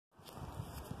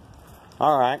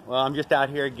Alright, well, I'm just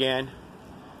out here again.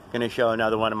 Gonna show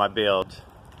another one of my builds.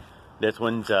 This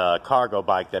one's a cargo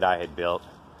bike that I had built.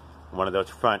 One of those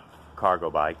front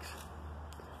cargo bikes.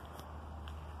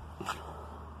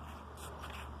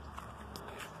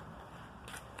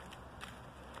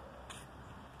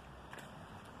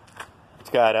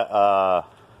 It's got a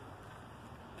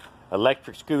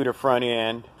electric scooter front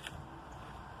end.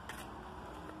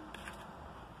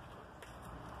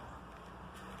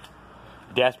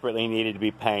 Desperately needed to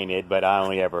be painted, but I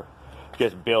only ever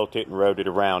just built it and rode it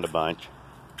around a bunch.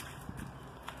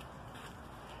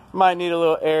 Might need a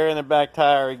little air in the back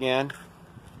tire again.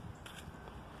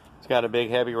 It's got a big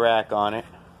heavy rack on it.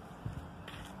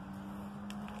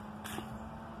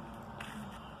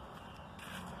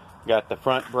 Got the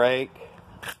front brake,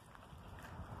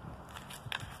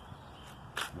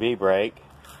 V-brake.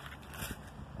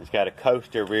 It's got a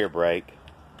coaster rear brake.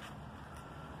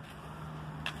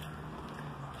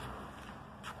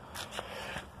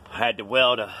 I had to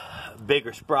weld a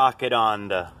bigger sprocket on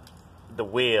the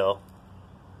wheel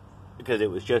because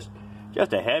it was just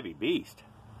a heavy beast.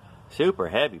 Super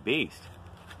heavy beast.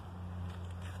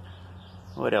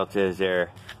 What else is there?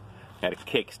 Got a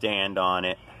kickstand on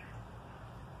it.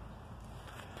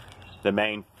 The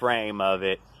main frame of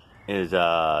it is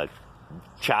a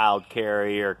child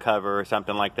carrier cover or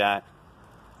something like that.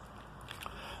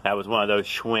 That was one of those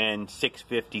Schwinn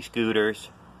 650 scooters.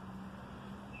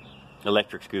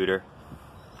 Electric scooter.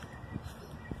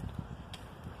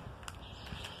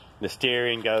 The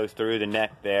steering goes through the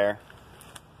neck there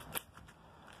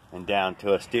and down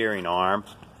to a steering arm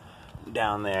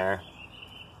down there.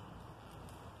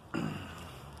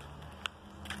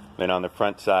 Then on the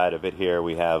front side of it here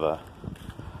we have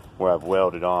where I've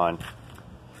welded on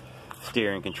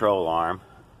steering control arm.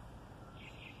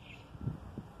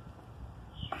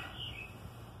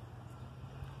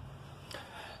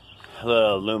 A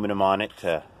little aluminum on it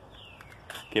to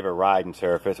give a riding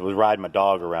surface. I was riding my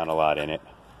dog around a lot in it.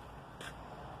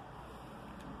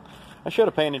 I should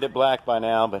have painted it black by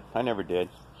now, but I never did.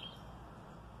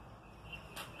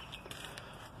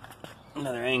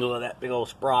 Another angle of that big old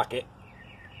sprocket.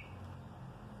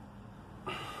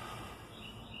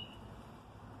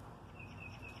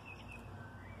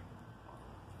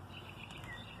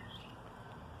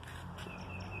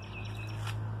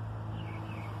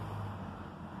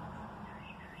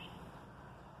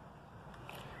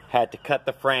 Had to cut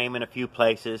the frame in a few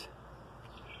places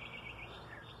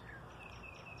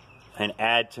and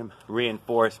add some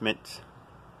reinforcements.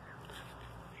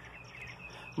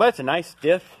 But it's a nice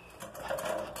stiff.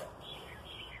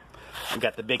 I've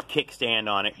got the big kickstand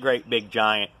on it. Great big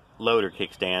giant loader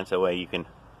kickstand, so that way you can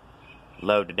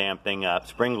load the damn thing up.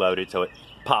 Spring loaded so it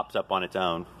pops up on its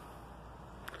own.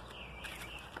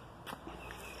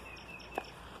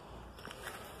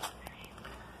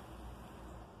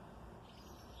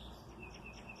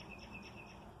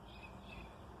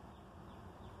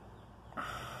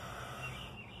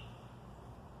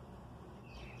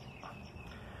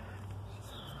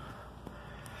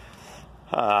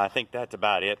 I think that's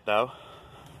about it, though.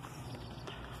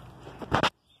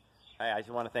 Hey, I just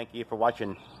want to thank you for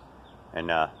watching, and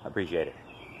appreciate it.